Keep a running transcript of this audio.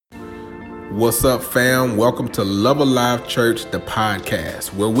What's up, fam? Welcome to Love Alive Church, the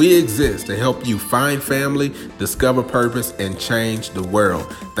podcast, where we exist to help you find family, discover purpose, and change the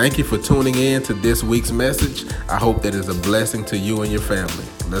world. Thank you for tuning in to this week's message. I hope that is a blessing to you and your family.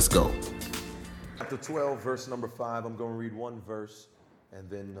 Let's go. Chapter 12, verse number 5. I'm going to read one verse, and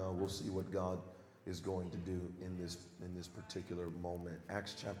then we'll see what God is going to do in this particular moment.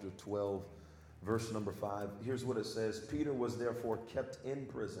 Acts chapter 12, verse number 5. Here's what it says. Peter was therefore kept in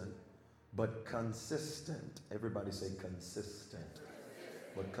prison, but consistent. Everybody say consistent.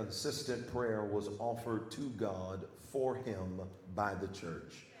 But consistent prayer was offered to God for him by the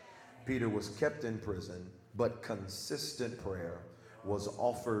church. Peter was kept in prison, but consistent prayer was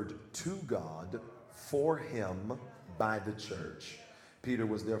offered to God for him by the church. Peter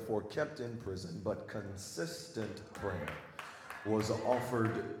was therefore kept in prison, but consistent prayer was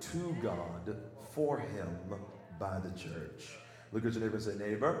offered to God for him by the church. Look at your neighbor and say,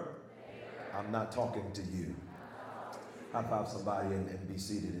 neighbor, I'm not talking to you. High five somebody and be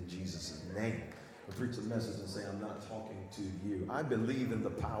seated in Jesus' name. I preach a message and say, I'm not talking to you. I believe in the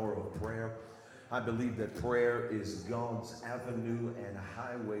power of prayer. I believe that prayer is God's avenue and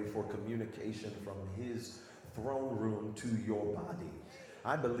highway for communication from his throne room to your body.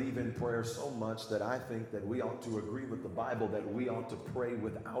 I believe in prayer so much that I think that we ought to agree with the Bible that we ought to pray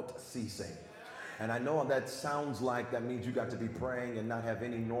without ceasing. And I know that sounds like that means you got to be praying and not have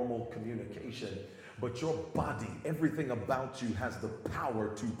any normal communication, but your body, everything about you has the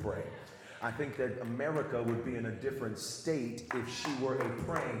power to pray. I think that America would be in a different state if she were a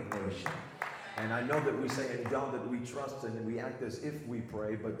praying nation. And I know that we say in God that we trust and we act as if we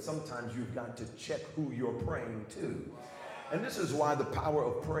pray, but sometimes you've got to check who you're praying to. And this is why the power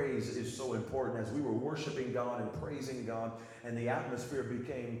of praise is so important. As we were worshiping God and praising God and the atmosphere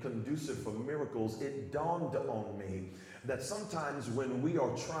became conducive for miracles, it dawned on me that sometimes when we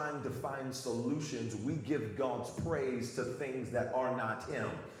are trying to find solutions, we give God's praise to things that are not him.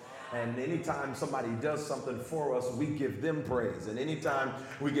 And anytime somebody does something for us, we give them praise. And anytime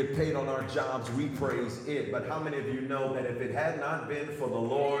we get paid on our jobs, we praise it. But how many of you know that if it had not been for the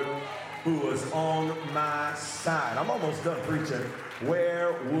Lord who was on my side, I'm almost done preaching,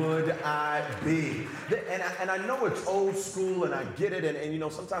 where would I be? And I know it's old school and I get it. And you know,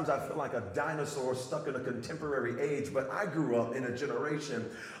 sometimes I feel like a dinosaur stuck in a contemporary age, but I grew up in a generation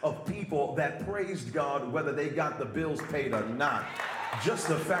of people that praised God whether they got the bills paid or not. Just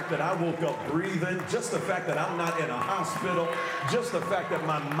the fact that I woke up breathing, just the fact that I'm not in a hospital, just the fact that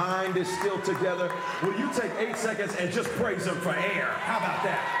my mind is still together. Will you take 8 seconds and just praise him for air? How about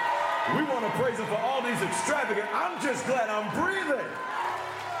that? We want to praise him for all these extravagant. I'm just glad I'm breathing.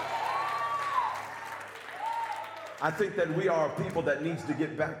 I think that we are a people that needs to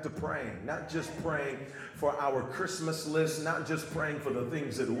get back to praying, not just praying for our Christmas list, not just praying for the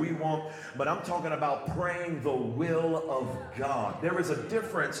things that we want, but I'm talking about praying the will of God. There is a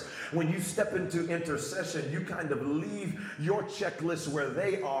difference when you step into intercession. You kind of leave your checklist where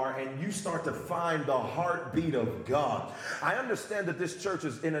they are and you start to find the heartbeat of God. I understand that this church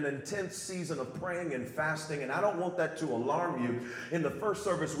is in an intense season of praying and fasting, and I don't want that to alarm you. In the first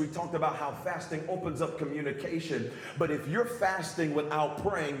service, we talked about how fasting opens up communication. But if you're fasting without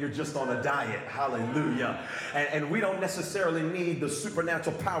praying, you're just on a diet. Hallelujah. And we don't necessarily need the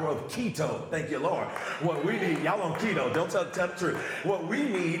supernatural power of keto. Thank you, Lord. What we need, y'all on keto, don't tell the truth. What we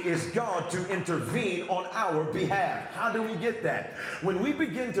need is God to intervene on our behalf. How do we get that? When we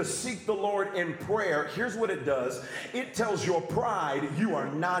begin to seek the Lord in prayer, here's what it does. It tells your pride you are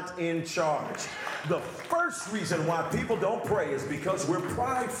not in charge. The first reason why people don't pray is because we're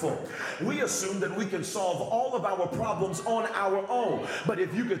prideful. We assume that we can solve all of our problems on our own. But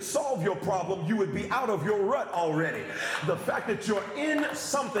if you could solve your problem, you would be out of your rut already. The fact that you're in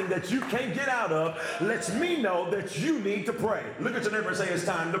something that you can't get out of lets me know that you need to pray. Look at your neighbor and say, it's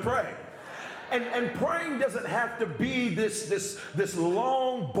time to pray. And praying doesn't have to be this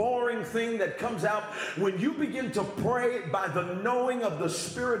long, boring thing that comes out. When you begin to pray by the knowing of the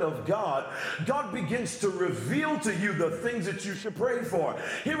Spirit of God, God begins to reveal to you the things that you should pray for.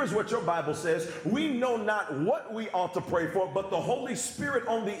 Here is what your Bible says. We know not what we ought to pray for, but the Holy Spirit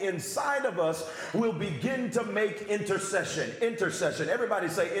on the inside of us will begin to make intercession. Intercession. Everybody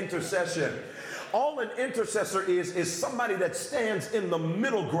say intercession. All an intercessor is somebody that stands in the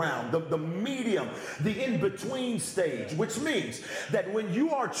middle ground, the medium, the in-between stage, which means that when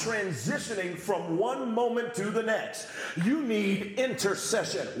you are transitioning from one moment to the next, you need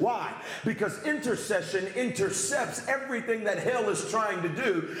intercession. Why? Because intercession intercepts everything that hell is trying to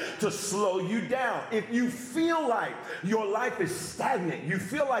do to slow you down. If you feel like your life is stagnant, you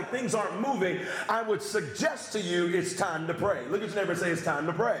feel like things aren't moving, I would suggest to you it's time to pray. Look at your neighbor and say it's time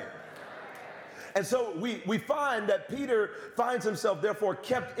to pray. And so we find that Peter finds himself therefore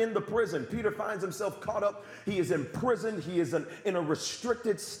kept in the prison. Peter finds himself caught up. He is imprisoned. He is in a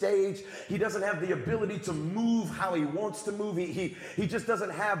restricted stage. He doesn't have the ability to move how he wants to move. He just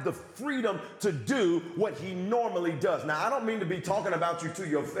doesn't have the freedom to do what he normally does. Now, I don't mean to be talking about you to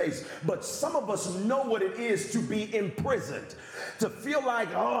your face, but some of us know what it is to be imprisoned, to feel like,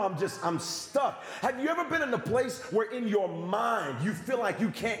 oh, I'm stuck. Have you ever been in a place where in your mind you feel like you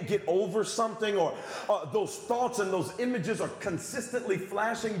can't get over something, or those thoughts and those images are consistently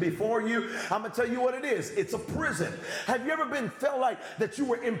flashing before you? I'm gonna tell you what it is. It's a prison. Have you ever felt like that you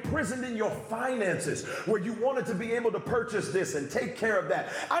were imprisoned in your finances, where you wanted to be able to purchase this and take care of that?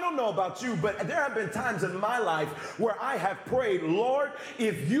 I don't know about you, but there have been times in my life where I have prayed, Lord,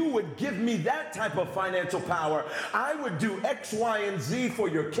 if you would give me that type of financial power, I would do X, Y, and Z for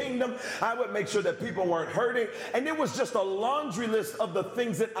your kingdom. I would make sure that people weren't hurting. And it was just a laundry list of the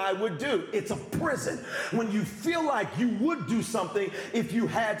things that I would do. It's a prison when you feel like you would do something if you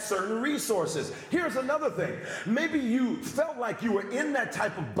had certain resources. Here's another thing. Maybe you felt like you were in that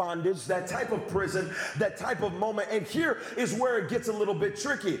type of bondage, that type of prison, that type of moment. And here is where it gets a little bit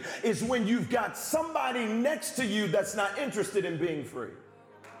tricky, is when you've got somebody next to you that's not interested in being free.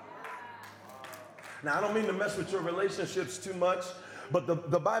 Now, I don't mean to mess with your relationships too much, but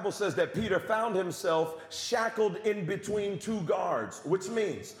the Bible says that Peter found himself shackled in between two guards, which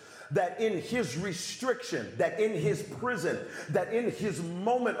means that in his restriction, that in his prison, that in his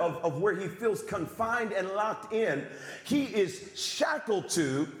moment of where he feels confined and locked in, he is shackled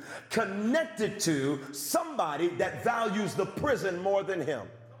to, connected to somebody that values the prison more than him.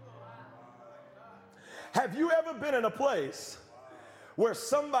 Have you ever been in a place where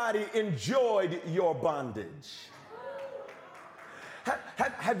somebody enjoyed your bondage?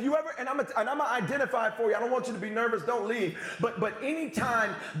 Have you ever, and I'm gonna identify it for you. I don't want you to be nervous, don't leave. But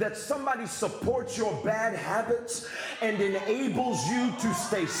anytime that somebody supports your bad habits and enables you to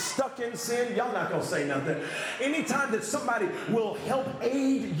stay stuck in sin, y'all not gonna say nothing. Anytime that somebody will help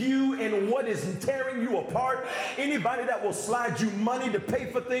aid you in what is tearing you apart, anybody that will slide you money to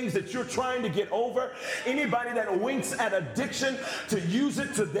pay for things that you're trying to get over, anybody that winks at addiction to use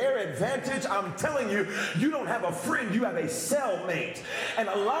it to their advantage, I'm telling you, you don't have a friend, you have a cellmate. And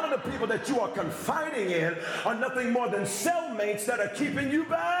a lot of the people that you are confiding in are nothing more than cellmates that are keeping you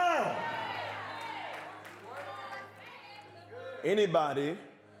bound. Anybody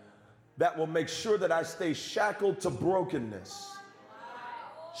that will make sure that I stay shackled to brokenness,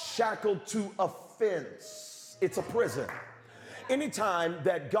 shackled to offense. It's a prison. Anytime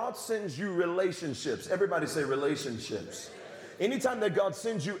that God sends you relationships, everybody say relationships. Anytime that God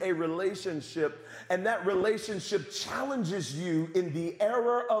sends you a relationship and that relationship challenges you in the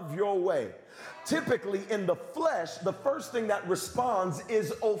error of your way, typically in the flesh, the first thing that responds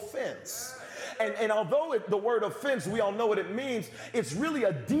is offense. And although the word offense, we all know what it means, it's really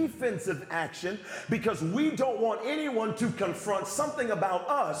a defensive action because we don't want anyone to confront something about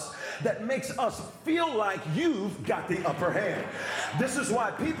us that makes us feel like you've got the upper hand. This is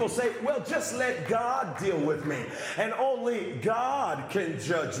why people say, well, just let God deal with me. And only God can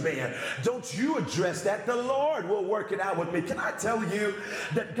judge me. And don't you address that. The Lord will work it out with me. Can I tell you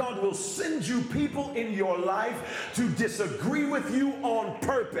that God will send you people in your life to disagree with you on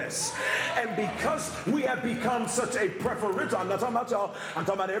purpose? And because we have become such a preferential, I'm not talking about y'all, I'm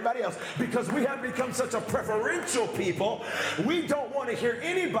talking about everybody else, because we have become such a preferential people, we don't want to hear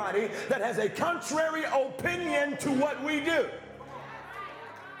anybody that has a contrary opinion to what we do.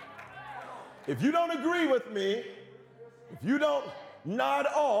 If you don't agree with me, if you don't nod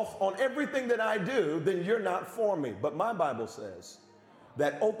off on everything that I do, then you're not for me. But my Bible says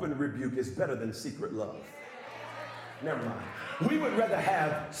that open rebuke is better than secret love. Never mind. We would rather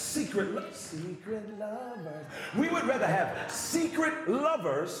have secret lovers. We would rather have secret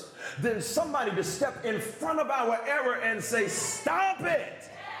lovers than somebody to step in front of our error and say, stop it.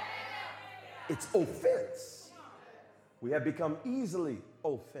 It's offense. We have become easily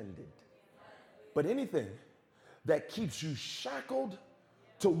offended. But anything that keeps you shackled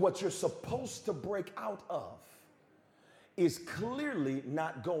to what you're supposed to break out of is clearly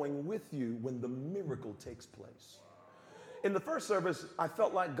not going with you when the miracle takes place. In the first service, I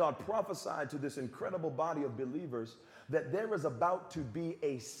felt like God prophesied to this incredible body of believers that there is about to be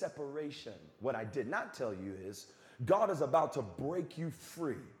a separation. What I did not tell you is God is about to break you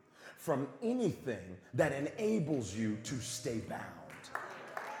free from anything that enables you to stay bound.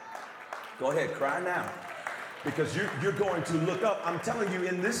 Go ahead, cry now. Because you're going to look up. I'm telling you,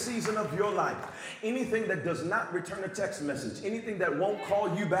 in this season of your life, anything that does not return a text message, anything that won't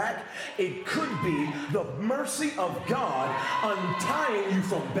call you back, it could be the mercy of God untying you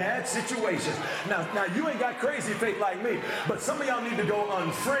from bad situations. Now you ain't got crazy faith like me, but some of y'all need to go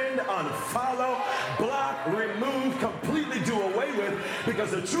unfriend, unfollow, block, remove, completely do away with,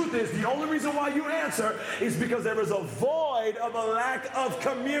 because the truth is the only reason why you answer is because there is a void of a lack of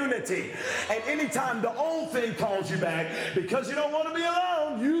community. And anytime the old thing calls you back, because you don't want to be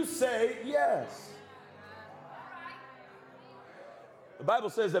alone, you say yes. The Bible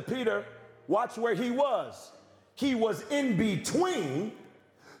says that Peter, watch where he was. He was in between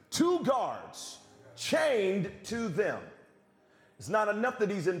two guards, chained to them. It's not enough that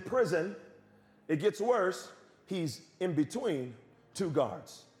he's in prison. It gets worse. He's in between two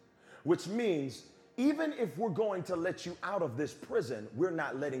guards, which means even if we're going to let you out of this prison, we're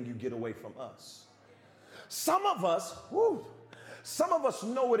not letting you get away from us. Some of us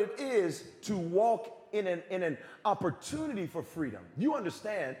know what it is to walk in an opportunity for freedom. You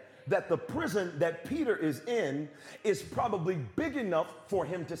understand that the prison that Peter is in is probably big enough for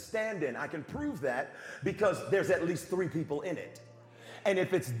him to stand in. I can prove that because there's at least 3 people in it. And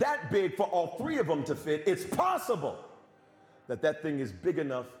if it's that big for all 3 of them to fit, it's possible that that thing is big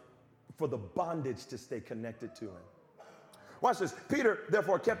enough for the bondage to stay connected to him. Watch this. Peter,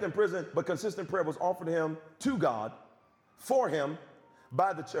 therefore, kept in prison, but consistent prayer was offered him to God for him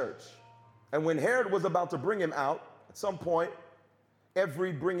by the church. And when Herod was about to bring him out, at some point,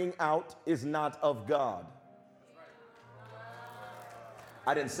 every bringing out is not of God.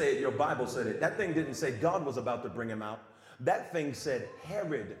 I didn't say it, your Bible said it. That thing didn't say God was about to bring him out. That thing said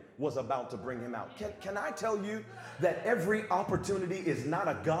Herod was about to bring him out. Can I tell you that every opportunity is not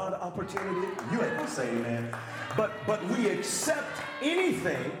a God opportunity? You ain't gonna say amen. But we accept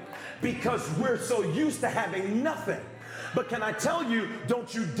anything because we're so used to having nothing. But can I tell you,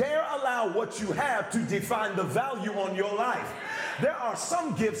 don't you dare allow what you have to define the value on your life. There are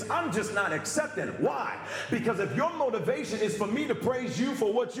some gifts I'm just not accepting. Why? Because if your motivation is for me to praise you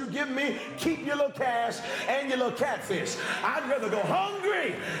for what you give me, keep your little cash and your little catfish. I'd rather go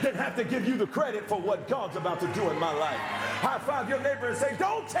hungry than have to give you the credit for what God's about to do in my life. High five your neighbor and say,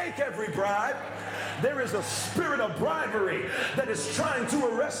 don't take every bribe. There is a spirit of bribery that is trying to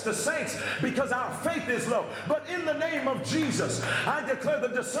arrest the saints because our faith is low. But in the name of Jesus, I declare the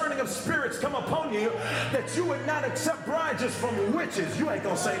discerning of spirits come upon you, that you would not accept bribes from witches. You ain't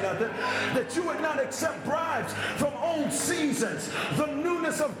gonna say nothing. That you would not accept bribes from old seasons. The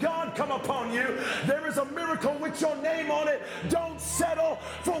newness of God come upon you. There is a miracle with your name on it. Don't settle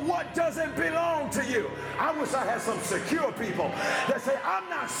for what doesn't belong to you. I wish I had some secure people that say, I'm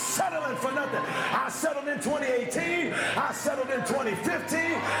not settling for nothing. I settled in 2018. I settled in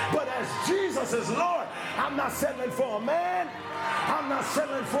 2015. But as Jesus is Lord, I'm not settling for a man. I'm not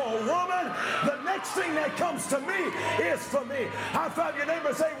settling for a woman. The next thing that comes to me is for me. High five your neighbor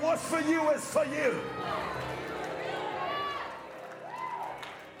and say, what's for you is for you.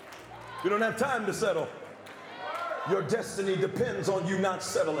 You don't have time to settle. Your destiny depends on you not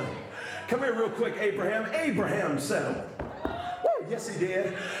settling. Come here real quick, Abraham. Abraham settled. Woo, yes, he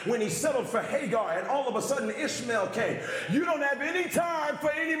did. When he settled for Hagar and all of a sudden Ishmael came. You don't have any time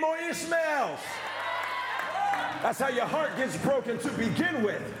for any more Ishmaels. That's how your heart gets broken to begin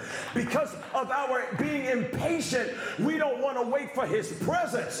with. Because of our being impatient, we don't want to wait for his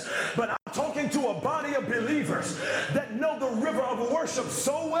presence. But I'm talking to a body of believers that know the river of worship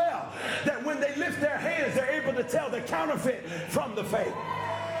so well that when they lift their hands, they're able to tell the counterfeit from the fake.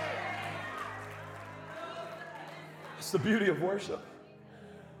 That's the beauty of worship.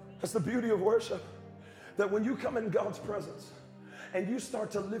 That's the beauty of worship. That when you come in God's presence, and you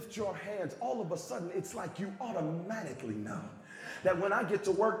start to lift your hands, all of a sudden, it's like you automatically know that when I get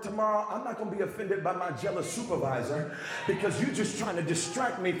to work tomorrow, I'm not going to be offended by my jealous supervisor because you're just trying to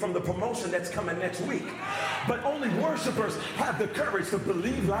distract me from the promotion that's coming next week. But only worshipers have the courage to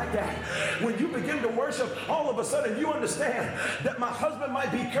believe like that. When you begin to worship, all of a sudden you understand that my husband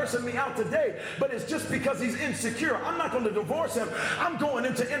might be cursing me out today, but it's just because he's insecure. I'm not going to divorce him. I'm going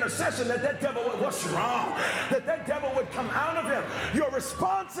into intercession that devil would, what's wrong? That devil would come out of him. Your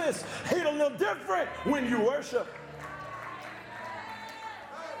response is hit a little different when you worship.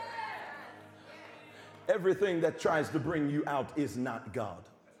 Everything that tries to bring you out is not God.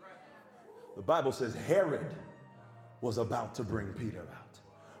 The Bible says Herod was about to bring Peter out.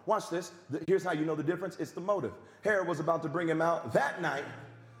 Watch this. Here's how you know the difference. It's the motive. Herod was about to bring him out. That night,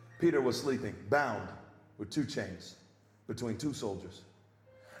 Peter was sleeping, bound with 2 chains between 2 soldiers.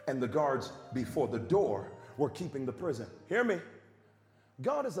 And the guards before the door were keeping the prison. Hear me.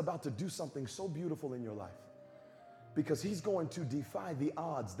 God is about to do something so beautiful in your life. because he's going to defy the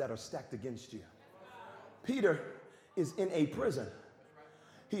odds that are stacked against you. Peter is in a prison.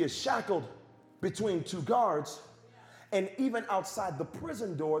 He is shackled between two guards, and even outside the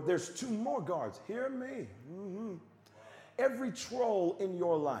prison door, there's two more guards. Hear me. Every troll in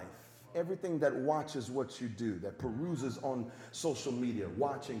your life, everything that watches what you do, that peruses on social media,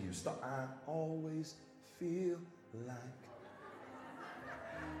 watching you, I always feel like.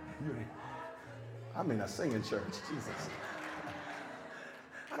 I mean, I sing in church, Jesus.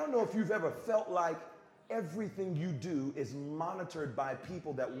 I don't know if you've ever felt like everything you do is monitored by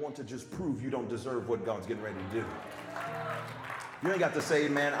people that want to just prove you don't deserve what God's getting ready to do. You ain't got to say,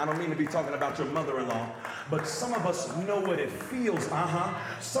 man, I don't mean to be talking about your mother-in-law, but some of us know what it feels,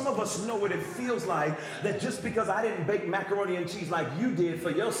 Some of us know what it feels like, that just because I didn't bake macaroni and cheese like you did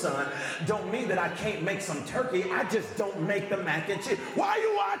for your son, don't mean that I can't make some turkey. I just don't make the mac and cheese. Why are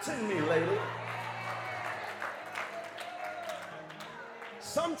you watching me, lady?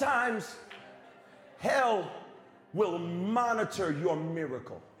 Sometimes hell will monitor your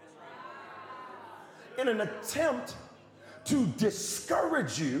miracle in an attempt to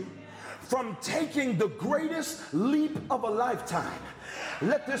discourage you from taking the greatest leap of a lifetime.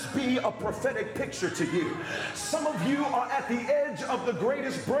 Let this be a prophetic picture to you. Some of you are at the edge of the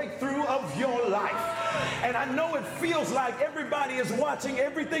greatest breakthrough of your life. And I know it feels like everybody is watching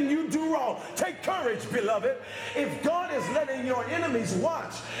everything you do wrong. Take courage, beloved. If God is letting your enemies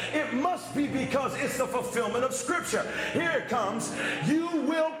watch, it must be because it's the fulfillment of Scripture. Here it comes. You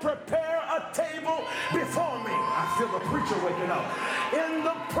will prepare a table before me. I feel the preacher waking up. In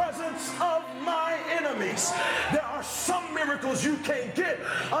the presence of my enemies. There are some miracles you can't get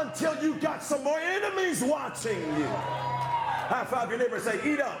until you got some more enemies watching you. High five your neighbor and say,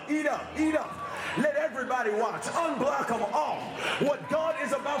 eat up, eat up, eat up. Let everybody watch. Unblock them all. What God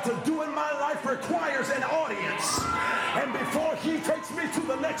is about to do in my life requires an audience. And before he takes me to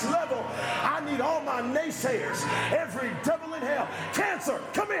the next level, I need all my naysayers. Every devil in hell. Cancer,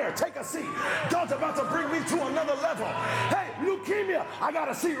 come here, take a seat. God's about to bring me to another level. Hey, leukemia, I got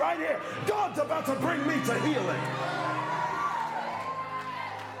a seat right here. God's about to bring me to healing.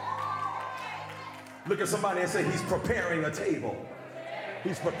 Look at somebody and say, he's preparing a table.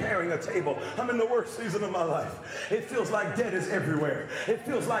 He's preparing a table. I'm in the worst season of my life. It feels like death is everywhere. It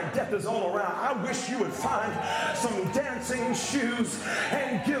feels like death is all around. I wish you would find some dancing shoes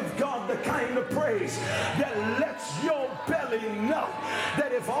and give God the kind of praise that lets your belly know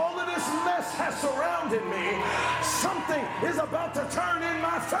that if all of this mess has surrounded me, something is about to turn in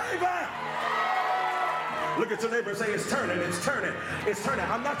my favor. Look at your neighbor and say, it's turning, it's turning, it's turning.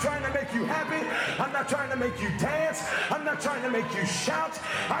 I'm not trying to make you happy. I'm not trying to make you dance. I'm not trying to make you shout.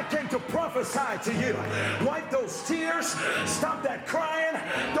 I came to prophesy to you. Wipe those tears. Stop that crying.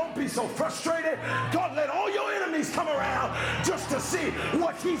 Don't be so frustrated. God, let all your enemies come around just to see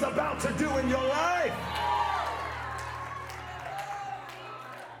what he's about to do in your life.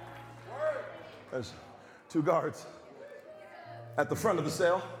 There's two guards at the front of the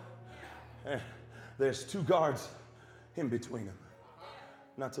cell. There's two guards in between them.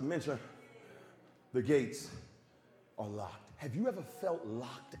 Not to mention, the gates are locked. Have you ever felt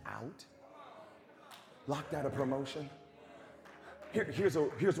locked out? Locked out of promotion?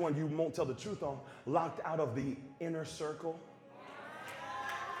 Here's one you won't tell the truth on. Locked out of the inner circle.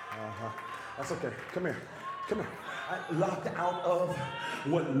 That's okay. Come here. Come here. Locked out of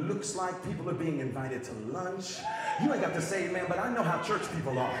what looks like people are being invited to lunch. You ain't got to say amen, but I know how church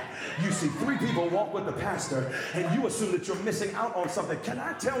people are. You see 3 people walk with the pastor, and you assume that you're missing out on something. Can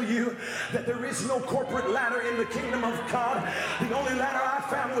I tell you that there is no corporate ladder in the kingdom of God? The only ladder I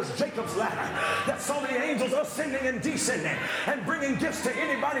found was Jacob's ladder that saw the angels ascending and descending and bringing gifts to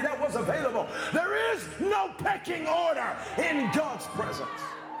anybody that was available. There is no pecking order in God's presence.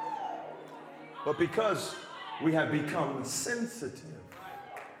 But because we have become sensitive,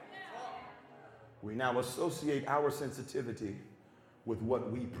 we now associate our sensitivity with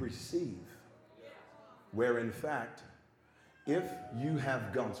what we perceive, where in fact, if you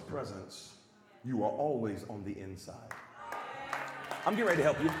have God's presence, you are always on the inside. I'm getting ready to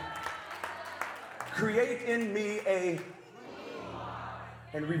help you. Create in me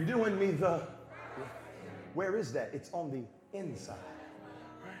and renew in me where is that? It's on the inside.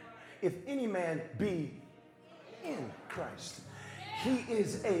 If any man be in Christ, he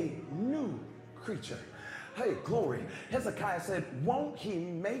is a new creature. Hey, glory. Hezekiah said, won't he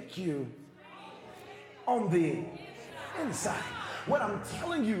make you on the inside? What I'm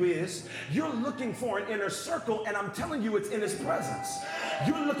telling you is you're looking for an inner circle, and I'm telling you it's in his presence.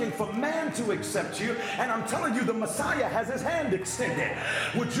 You're looking for man to accept you, and I'm telling you the Messiah has his hand extended.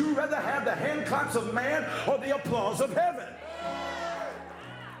 Would you rather have the hand claps of man or the applause of heaven?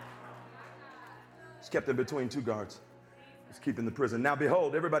 He's kept in between two guards. He's keeping the prison. Now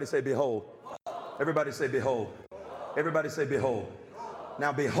behold, everybody say behold. Everybody say behold. Everybody say behold.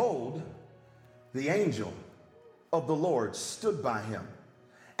 Now behold, the angel of the Lord stood by him,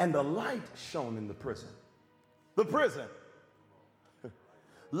 and the light shone in the prison. The prison.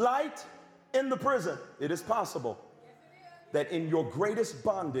 Light in the prison. It is possible that in your greatest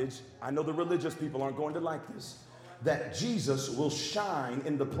bondage, I know the religious people aren't going to like this, that Jesus will shine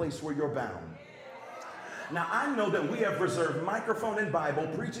in the place where you're bound. Now, I know that we have reserved microphone and Bible,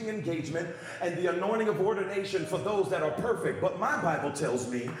 preaching engagement, and the anointing of ordination for those that are perfect. But my Bible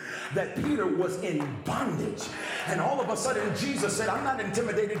tells me that Peter was in bondage. And all of a sudden, Jesus said, I'm not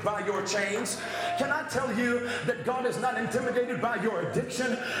intimidated by your chains. Can I tell you that God is not intimidated by your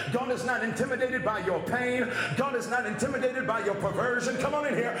addiction? God is not intimidated by your pain. God is not intimidated by your perversion. Come on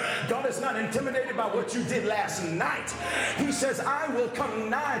in here. God is not intimidated by what you did last night. He says, I will come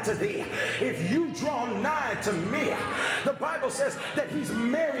nigh to thee if you draw nigh to me. The Bible says that he's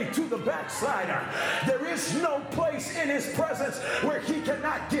married to the backslider. There is no place in his presence where he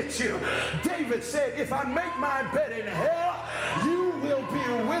cannot get you. David said, if I make my bed in hell, you will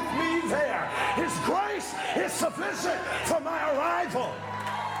be with me there. His grace is sufficient for my arrival.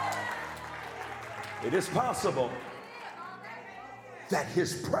 It is possible that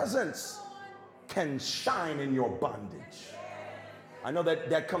his presence can shine in your bondage. I know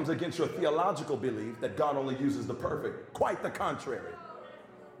that comes against your theological belief that God only uses the perfect. Quite the contrary.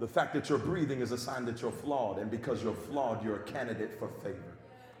 The fact that you're breathing is a sign that you're flawed, and because you're flawed, you're a candidate for favor.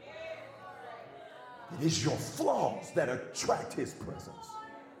 It is your flaws that attract his presence.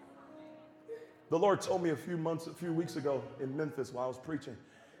 The Lord told me a few weeks ago in Memphis while I was preaching,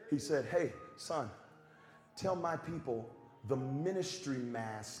 he said, hey, son, tell my people the ministry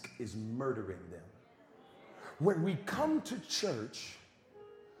mask is murdering them. When we come to church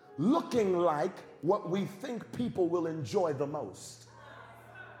looking like what we think people will enjoy the most.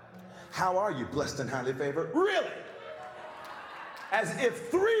 How are you? Blessed and highly favored? Really? As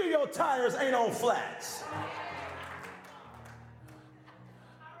if 3 of your tires ain't on flats.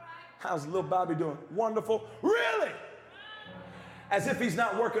 How's little Bobby doing? Wonderful. Really? As if he's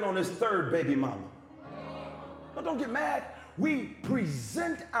not working on his 3rd baby mama. No, don't get mad. We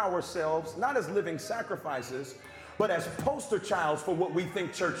present ourselves not as living sacrifices, but as poster childs for what we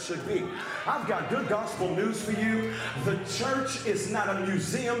think church should be. I've got good gospel news for you. The church is not a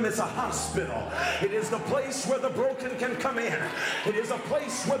museum, it's a hospital. It is the place where the broken can come in. It is a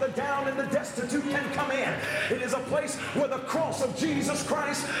place where the down and the destitute can come in. It is a place where the cross of Jesus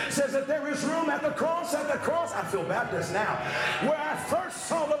Christ says that there is room at the cross. At the cross, I feel Baptist now, where I first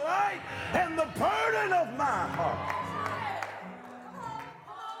saw the light and the burden of my heart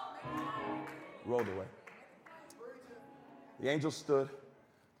rolled away. The angel stood,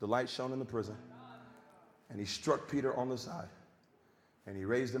 the light shone in the prison, and he struck Peter on the side, and he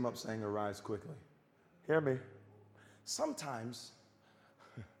raised him up, saying, arise quickly. Hear me. Sometimes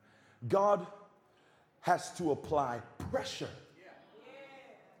God has to apply pressure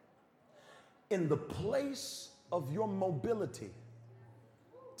in the place of your mobility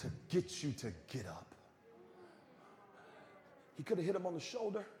to get you to get up. He could have hit him on the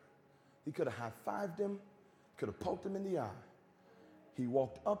shoulder. He could have high-fived him, could have poked him in the eye. He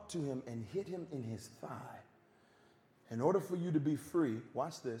walked up to him and hit him in his thigh. In order for you to be free,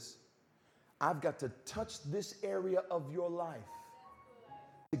 watch this, I've got to touch this area of your life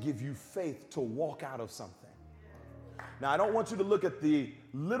to give you faith to walk out of something. Now, I don't want you to look at the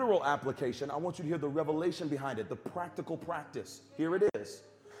literal application. I want you to hear the revelation behind it, the practical practice. Here it is.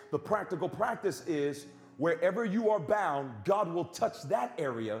 The practical practice is wherever you are bound, God will touch that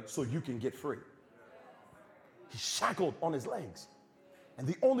area so you can get free. He's shackled on his legs. And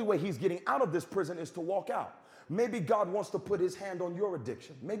the only way he's getting out of this prison is to walk out. Maybe God wants to put his hand on your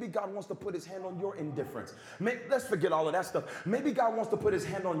addiction. Maybe God wants to put his hand on your indifference. Let's forget all of that stuff. Maybe God wants to put his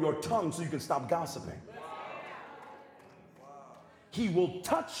hand on your tongue so you can stop gossiping. He will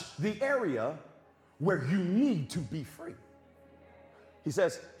touch the area where you need to be free. He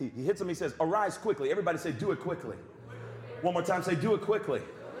says, he hits him, he says, arise quickly. Everybody say, do it quickly. One more time, say, do it quickly.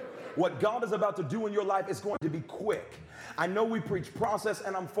 What God is about to do in your life is going to be quick. I know we preach process,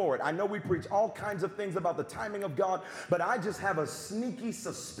 and I'm for it. I know we preach all kinds of things about the timing of God, but I just have a sneaky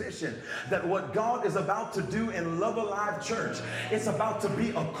suspicion that what God is about to do in Love Alive Church, it's about to be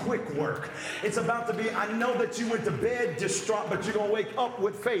a quick work. It's about to be, I know that you went to bed distraught, but you're going to wake up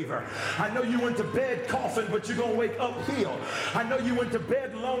with favor. I know you went to bed coughing, but you're going to wake up healed. I know you went to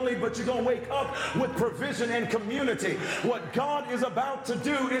bed lonely, but you're going to wake up with provision and community. What God is about to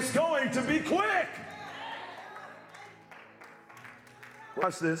do is going to be quick.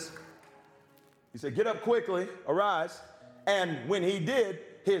 Watch this. He said, get up quickly, arise. And when he did,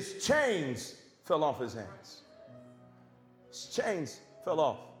 his chains fell off his hands. His chains fell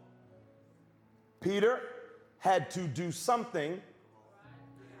off. Peter had to do something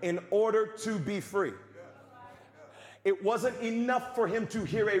in order to be free. It wasn't enough for him to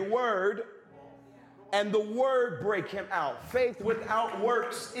hear a word and the word break him out. Faith without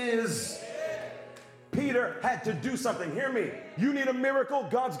works is... Peter had to do something. Hear me. You need a miracle,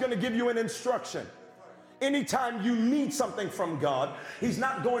 God's going to give you an instruction. Anytime you need something from God, he's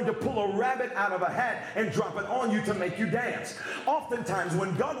not going to pull a rabbit out of a hat and drop it on you to make you dance. Oftentimes,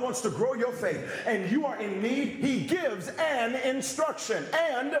 when God wants to grow your faith and you are in need, he gives an instruction.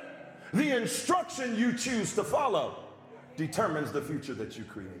 And the instruction you choose to follow determines the future that you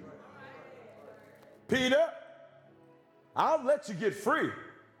create. Peter, I'll let you get free.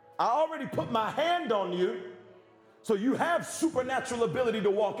 I already put my hand on you, so you have supernatural ability to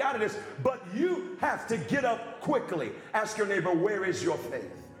walk out of this, but you have to get up quickly. Ask your neighbor, where is your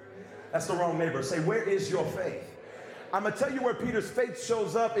faith? That's the wrong neighbor. Say, where is your faith? I'm going to tell you where Peter's faith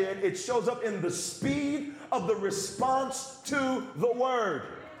shows up in. It shows up in the speed of the response to the word.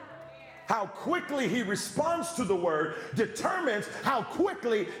 How quickly he responds to the word determines how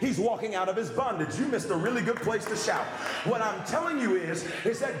quickly he's walking out of his bondage. You missed a really good place to shout. What I'm telling you is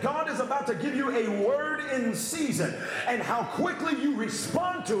that God is about to give you a word in season, and how quickly you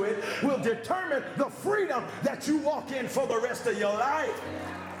respond to it will determine the freedom that you walk in for the rest of your life.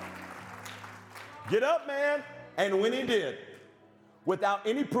 Get up, man. And when he did, without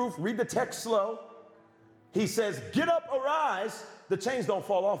any proof, read the text slow, he says, get up, arise. The chains don't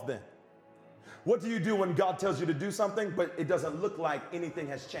fall off then. What do you do when God tells you to do something, but it doesn't look like anything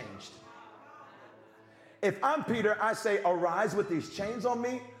has changed? If I'm Peter, I say, arise with these chains on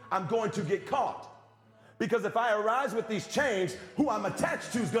me, I'm going to get caught. Because if I arise with these chains, who I'm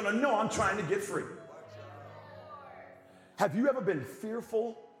attached to is going to know I'm trying to get free. Have you ever been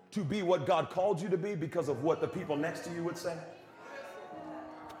fearful to be what God called you to be because of what the people next to you would say?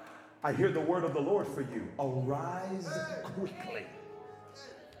 I hear the word of the Lord for you. Arise quickly.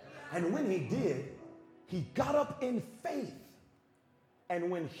 And when he did, he got up in faith.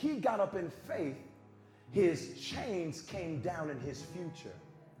 And when he got up in faith, his chains came down in his future.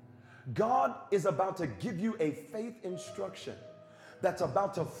 God is about to give you a faith instruction that's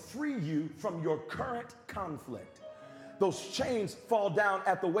about to free you from your current conflict. Those chains fall down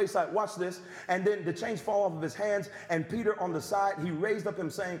at the wayside. Watch this. And then the chains fall off of his hands. And Peter on the side, he raised up him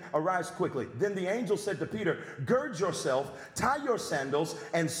saying, arise quickly. Then the angel said to Peter, gird yourself, tie your sandals.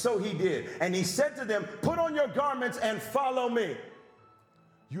 And so he did. And he said to them, put on your garments and follow me.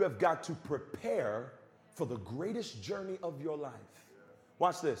 You have got to prepare for the greatest journey of your life.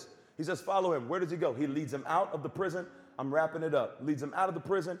 Watch this. He says, follow him. Where does he go? He leads him out of the prison. I'm wrapping it up. Leads him out of the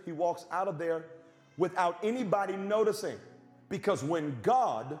prison. He walks out of there without anybody noticing. Because when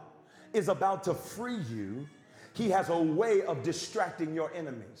God is about to free you, he has a way of distracting your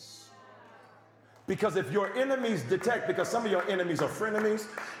enemies. Because if your enemies detect, because some of your enemies are frenemies,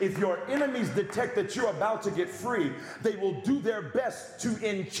 if your enemies detect that you're about to get free, they will do their best to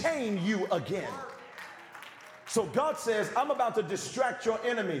enchain you again. So God says, I'm about to distract your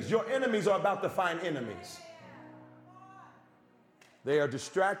enemies. Your enemies are about to find enemies. They are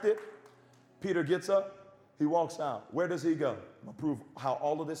distracted. Peter gets up, he walks out. Where does he go? I'm going to prove how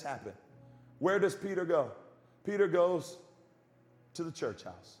all of this happened. Where does Peter go? Peter goes to the church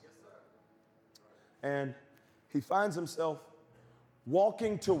house. And he finds himself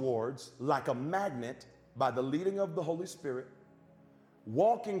walking towards, like a magnet, by the leading of the Holy Spirit,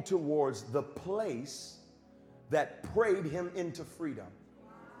 walking towards the place that prayed him into freedom.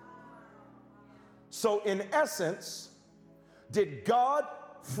 So in essence, did God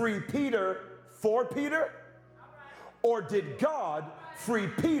free Peter for Peter? Or did God free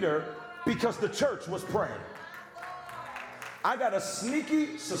Peter because the church was praying? I got a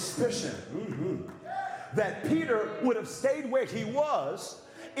sneaky suspicion that Peter would have stayed where he was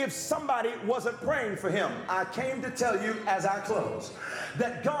if somebody wasn't praying for him. I came to tell you as I close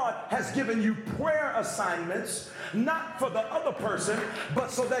that God has given you prayer assignments, not for the other person,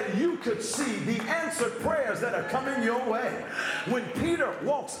 but so that you could see the answered prayers that are coming your way. When Peter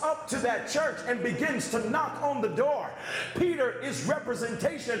walks up to that church and begins to knock on the door, Peter is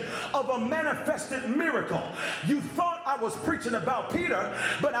representation of a manifested miracle. You thought I was preaching about Peter,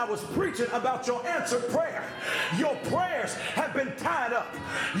 but I was preaching about your answered prayer. Your prayers have been tied up.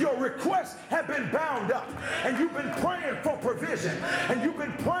 Your requests have been bound up. And you've been praying for provision. And you've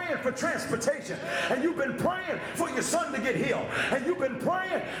been praying for transportation. And you've been praying for your son to get healed. And you've been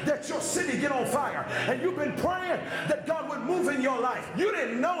praying that your city get on fire. And you've been praying that God would move in your life. You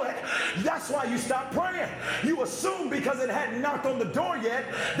didn't know it. That's why you stopped praying. You assumed because it hadn't knocked on the door yet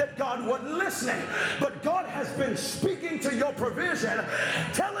that God wasn't listening. But God has been speaking to your provision,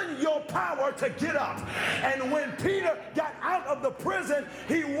 telling your power to get up. And when Peter got out of the prison,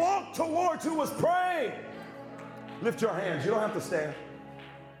 he walked towards who was praying. Lift your hands. You don't have to stand.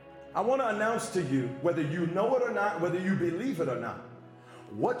 I want to announce to you, whether you know it or not, whether you believe it or not,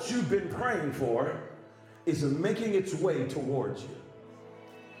 what you've been praying for is making its way towards you.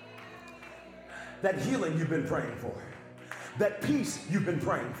 That healing you've been praying for, that peace you've been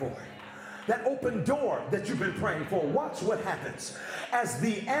praying for, that open door that you've been praying for. Watch what happens. As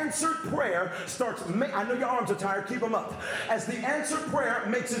the answered prayer starts, I know your arms are tired, keep them up. As the answered prayer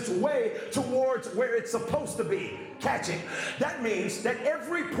makes its way towards where it's supposed to be, catching. That means that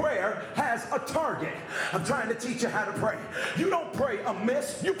every prayer has a target. I'm trying to teach you how to pray. You don't pray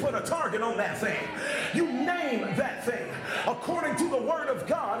amiss, you put a target on that thing. You name that thing. According to the word of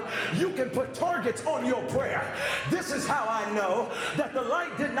God, you can put targets on your prayer. This is how I know that the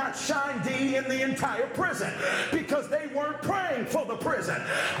light did not shine D in the entire prison, because they weren't praying for the prison.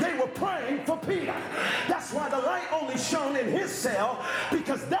 They were praying for Peter. That's why the light only shone in his cell,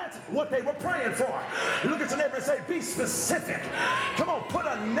 because that's what they were praying for. Look at your neighbor and say, be specific. Come on, put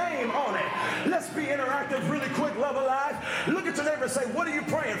a name on it. Let's be interactive really quick, Love Alive. Look at your neighbor and say, what are you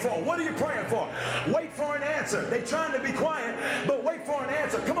praying for? What are you praying for? Wait for an answer. They're trying to be quiet, but wait for an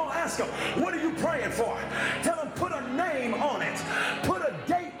answer. Come on, ask them, what are you praying for? Tell them, put a name on it. Put a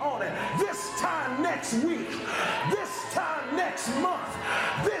date on it. This time next week. This time next month.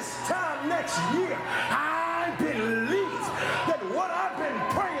 This time next year. I believe that what I've been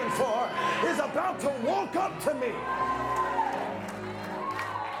praying for is about to walk up to me.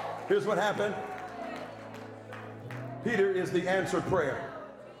 Here's what happened. Peter is the answered prayer.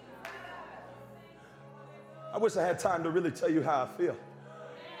 I wish I had time to really tell you how I feel,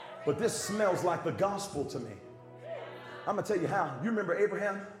 but this smells like the gospel to me. I'm gonna tell you how. You remember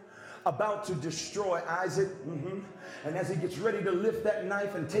Abraham about to destroy Isaac? And as he gets ready to lift that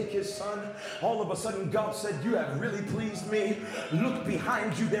knife and take his son, all of a sudden God said, you have really pleased me. Look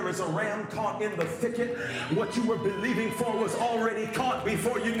behind you, there is a ram caught in the thicket. What you were believing for was already caught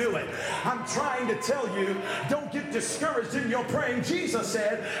before you knew it. I'm trying to tell you, don't get discouraged in your praying. Jesus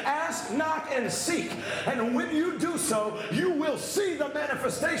said, ask, knock, and seek. And when you do so, you will see the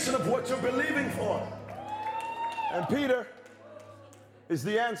manifestation of what you're believing for. And Peter is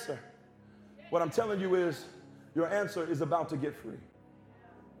the answer. What I'm telling you is, your answer is about to get free.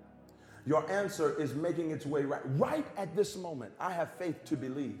 Your answer is making its way right. Right at this moment, I have faith to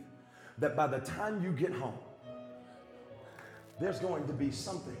believe that by the time you get home, there's going to be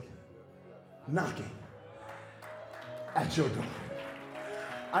something knocking at your door.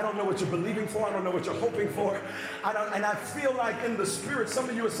 I don't know what you're believing for. I don't know what you're hoping for. And I feel like in the spirit, some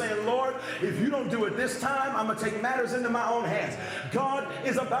of you are saying, Lord, if you don't do it this time, I'm going to take matters into my own hands. God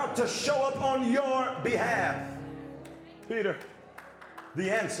is about to show up on your behalf. Peter,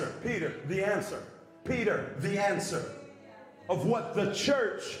 the answer. Peter, the answer. Peter, the answer of what the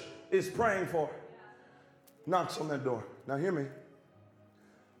church is praying for. Knocks on that door. Now hear me.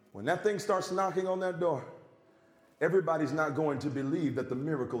 When that thing starts knocking on that door, everybody's not going to believe that the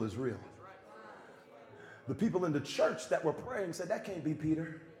miracle is real. The people in the church that were praying said, that can't be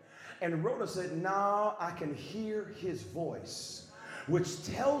Peter. And Rhoda said, no, I can hear his voice, which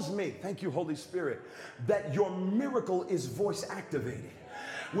tells me, thank you, Holy Spirit, that your miracle is voice activated.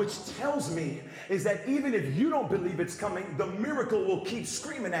 Which tells me is that even if you don't believe it's coming, the miracle will keep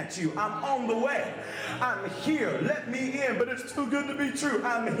screaming at you. I'm on the way. I'm here. Let me in. But it's too good to be true.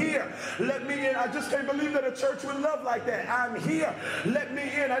 I'm here. Let me in. I just can't believe that a church would love like that. I'm here. Let me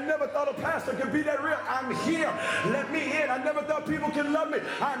in. I never thought a pastor could be that real. I'm here. Let me in. I never thought people could love me.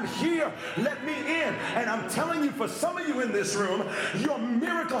 I'm here. Let me in. And I'm telling you, for some of you in this room, your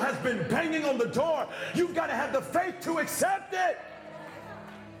miracle has been banging on the door. You've got to have the faith to accept it.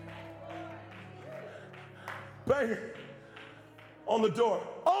 Bang on the door.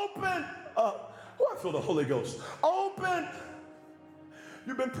 Open up. Oh, I feel the Holy Ghost. Open.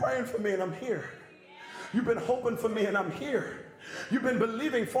 You've been praying for me and I'm here. You've been hoping for me and I'm here. You've been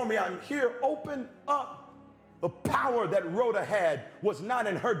believing for me. I'm here. Open up. The power that Rhoda had was not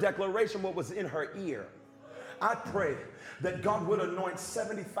in her declaration, what was in her ear. I pray that God would anoint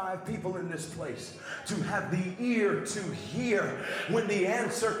 75 people in this place to have the ear to hear when the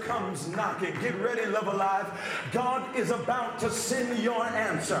answer comes knocking. Get ready, Love Alive. God is about to send your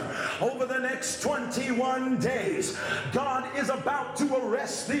answer. Over the next 21 days, God is about to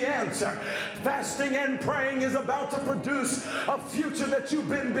arrest the answer. Fasting and praying is about to produce a future that you've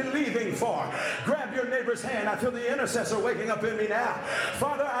been believing for. Grab your neighbor's hand. I feel the intercessor waking up in me now.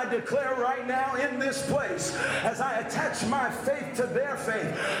 Father, I declare right now in this place, as I attach my faith to their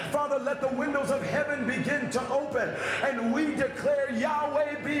faith, Father, let the windows of heaven begin to open, and we declare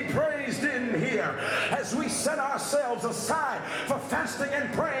Yahweh be praised in here as we set ourselves aside for fasting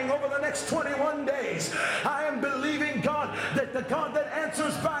and praying over the next 21 days. I am believing, God, that the God that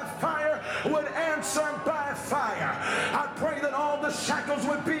answers by fire would answer by fire. I pray that all the shackles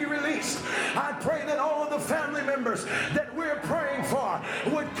would be released. I pray that all of the family members that we're praying for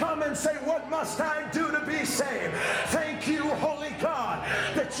would come and say, what must I do to be saved? Thank you, Holy God,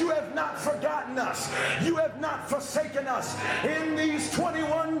 that you have not forgotten us. You have not forsaken us. In these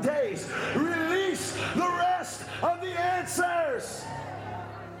 21 days, release the rest of the answers.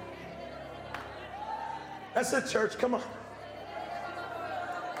 That's it, church. Come on.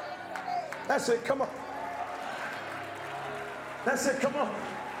 That's it. Come on. That's it. Come on.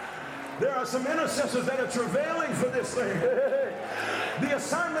 There are some intercessors that are travailing for this thing. The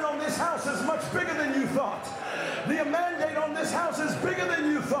assignment on this house is much bigger than you thought. The mandate on this house is bigger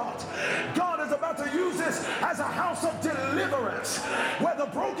than you thought. God is about to use this as a house of deliverance where the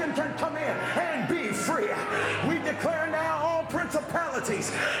broken can come in and be free. We declare now all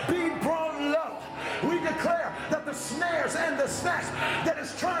principalities be brought low. We declare that the snares and the snacks that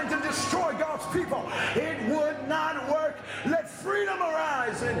is trying to destroy God's people, it would not work. Let freedom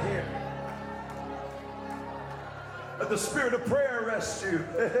arise in here. Let the spirit of prayer arrest you.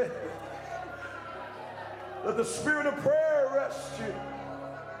 Let the spirit of prayer arrest you.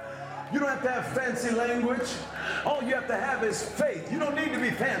 You don't have to have fancy language. All you have to have is faith. You don't need to be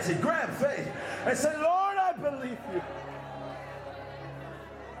fancy. Grab faith and say, Lord, I believe you.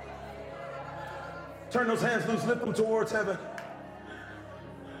 Turn those hands loose, lift them towards heaven.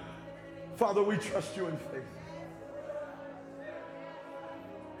 Father, we trust you in faith.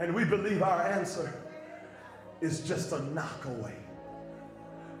 And we believe our answer is just a knock away.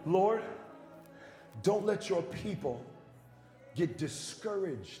 Lord, don't let your people get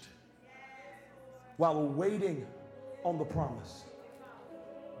discouraged while waiting on the promise.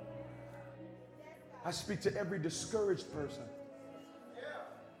 I speak to every discouraged person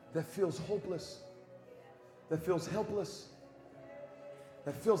that feels hopeless, that feels helpless,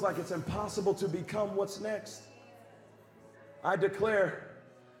 that feels like it's impossible to become what's next. I declare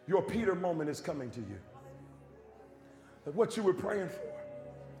your Peter moment is coming to you. That what you were praying for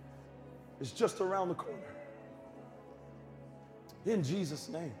is just around the corner. In Jesus'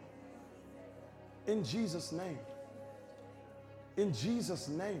 name. In Jesus' name. In Jesus'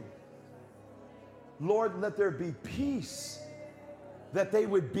 name. Lord, let there be peace, that they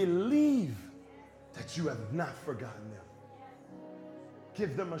would believe that you have not forgotten them.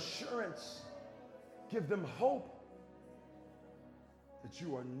 Give them assurance. Give them hope that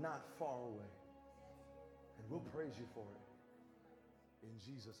you are not far away. And we'll praise you for it. In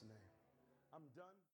Jesus' name. I'm done.